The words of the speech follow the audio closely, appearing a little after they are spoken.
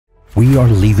We are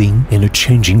living in a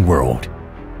changing world.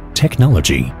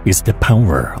 Technology is the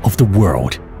power of the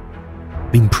world.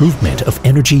 The improvement of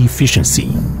energy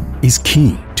efficiency is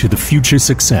key to the future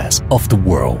success of the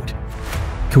world.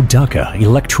 CODACA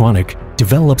Electronic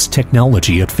develops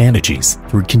technology advantages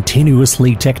through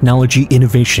continuously technology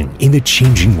innovation in the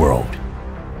changing world.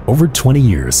 Over 20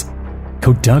 years,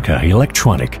 CODACA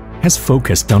Electronic has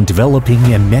focused on developing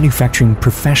and manufacturing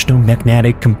professional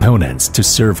magnetic components to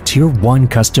serve Tier 1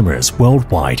 customers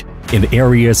worldwide in the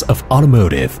areas of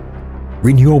automotive,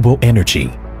 renewable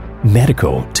energy,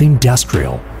 medical to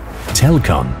industrial,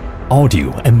 telecom, audio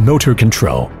and motor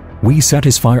control. We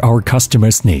satisfy our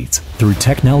customers' needs through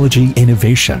technology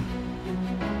innovation.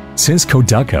 Since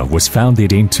CODACA was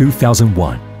founded in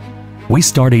 2001, we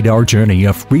started our journey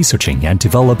of researching and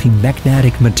developing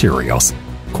magnetic materials,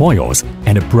 coils,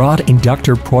 and a broad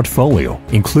inductor portfolio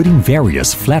including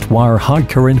various flat-wire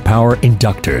high-current power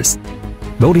inductors,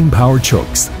 loading power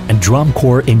chokes, and drum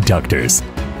core inductors.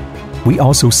 We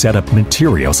also set up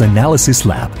Materials Analysis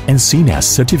Lab and CNAS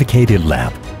Certificated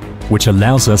Lab, which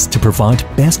allows us to provide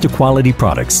best quality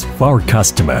products for our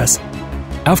customers.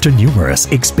 After numerous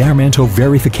experimental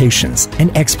verifications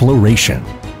and exploration,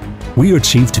 we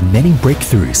achieved many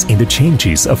breakthroughs in the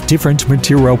changes of different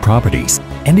material properties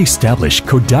and established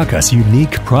CODACA's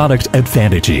unique product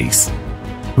advantages.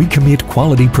 We commit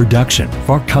quality production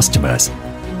for our customers.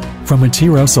 From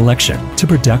material selection to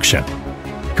production,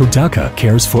 CODACA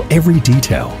cares for every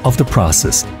detail of the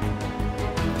process.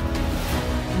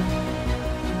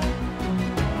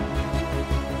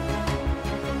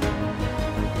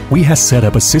 We have set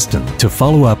up a system to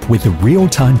follow up with the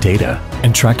real-time data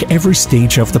and track every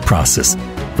stage of the process,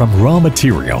 from raw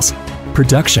materials,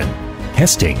 production,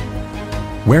 testing,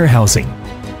 warehousing,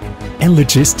 and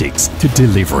logistics to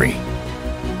delivery.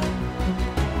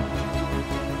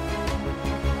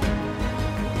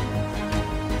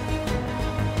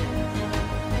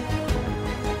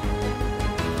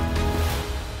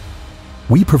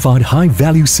 We provide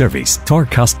high-value service to our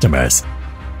customers.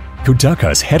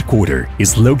 CODACA's headquarters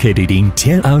is located in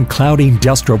Tian'an Cloud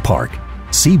Industrial Park,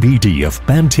 CBD of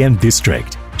Bantian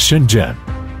District, Shenzhen,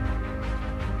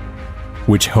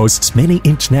 which hosts many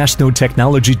international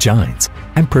technology giants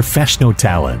and professional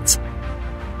talents.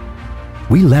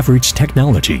 We leverage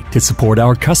technology to support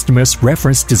our customers'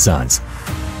 reference designs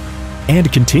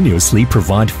and continuously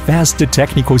provide fast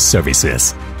technical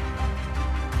services.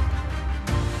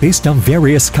 Based on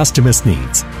various customers'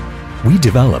 needs, we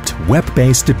developed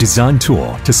web-based design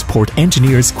tool to support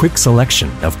engineers' quick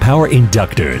selection of power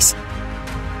inductors.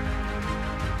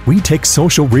 We take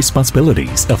social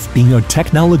responsibilities of being a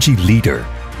technology leader.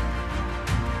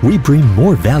 We bring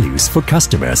more values for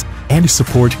customers and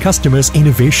support customers'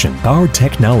 innovation by our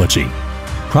technology,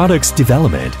 products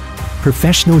development,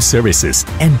 professional services,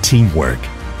 and teamwork.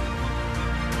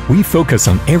 We focus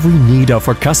on every need of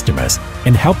our customers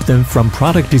and help them from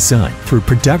product design through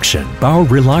production by our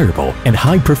reliable and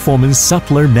high-performance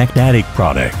subtler magnetic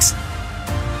products.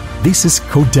 This is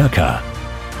CODACA.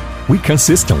 We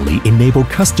consistently enable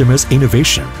customers'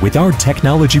 innovation with our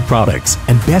technology products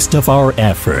and best of our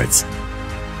efforts.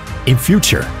 In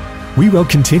future, we will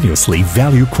continuously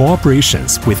value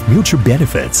cooperations with mutual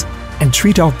benefits and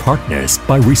treat our partners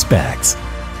by respect.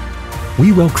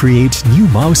 We will create new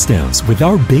milestones with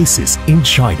our bases in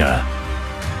China.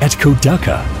 At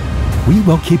CODACA, we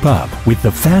will keep up with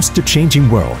the fast-changing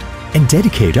world and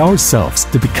dedicate ourselves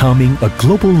to becoming a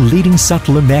global leading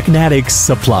subtler magnetics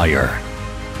supplier.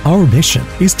 Our mission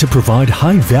is to provide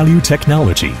high-value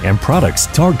technology and products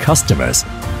to our customers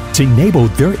to enable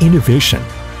their innovation,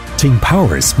 to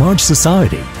empower a smart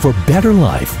society for better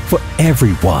life for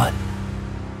everyone.